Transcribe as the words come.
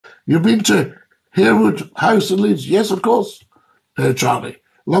You've been to Harewood House in Leeds? Yes, of course, Charlie.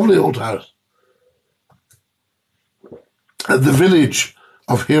 Lovely old house. At the village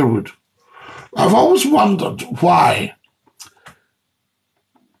of Harewood. I've always wondered why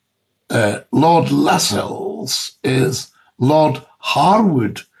Lord Lascelles is Lord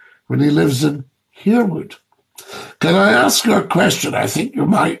Harwood when he lives in Harewood. Can I ask you a question? I think you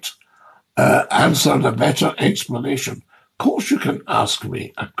might answer in a better explanation. Of course you can ask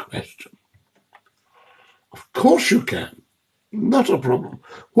me a question. Of course you can. Not a problem.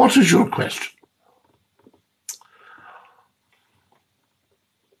 What is your question?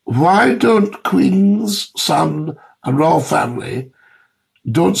 Why don't Queen's son and royal family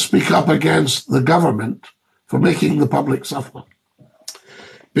don't speak up against the government for making the public suffer?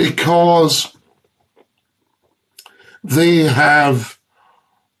 Because they have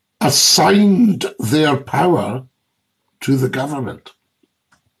assigned their power to the government.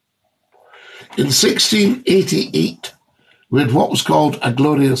 In 1688, we had what was called a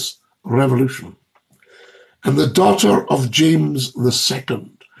glorious revolution. And the daughter of James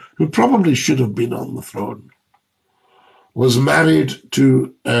II, who probably should have been on the throne, was married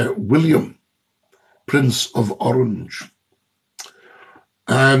to William, Prince of Orange.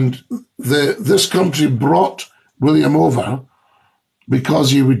 And this country brought William over because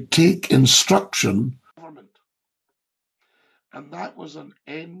he would take instruction from government. And that was an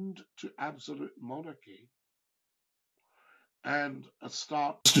end to absolute monarchy and a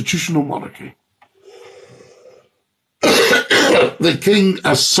start constitutional monarchy. The king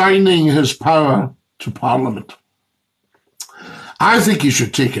assigning his power to Parliament. I think he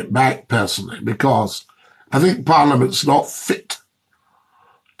should take it back personally, because I think Parliament's not fit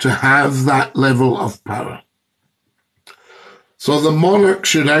to have that level of power. So the monarch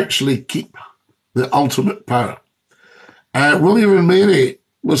should actually keep the ultimate power. William and Mary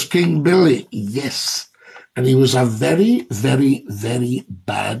was King Billy, yes. And he was a very, very, very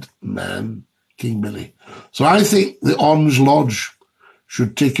bad man, King Billy. So I think the Orange Lodge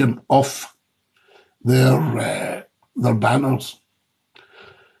should take him off their banners.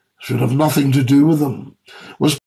 Should have nothing to do with them. Was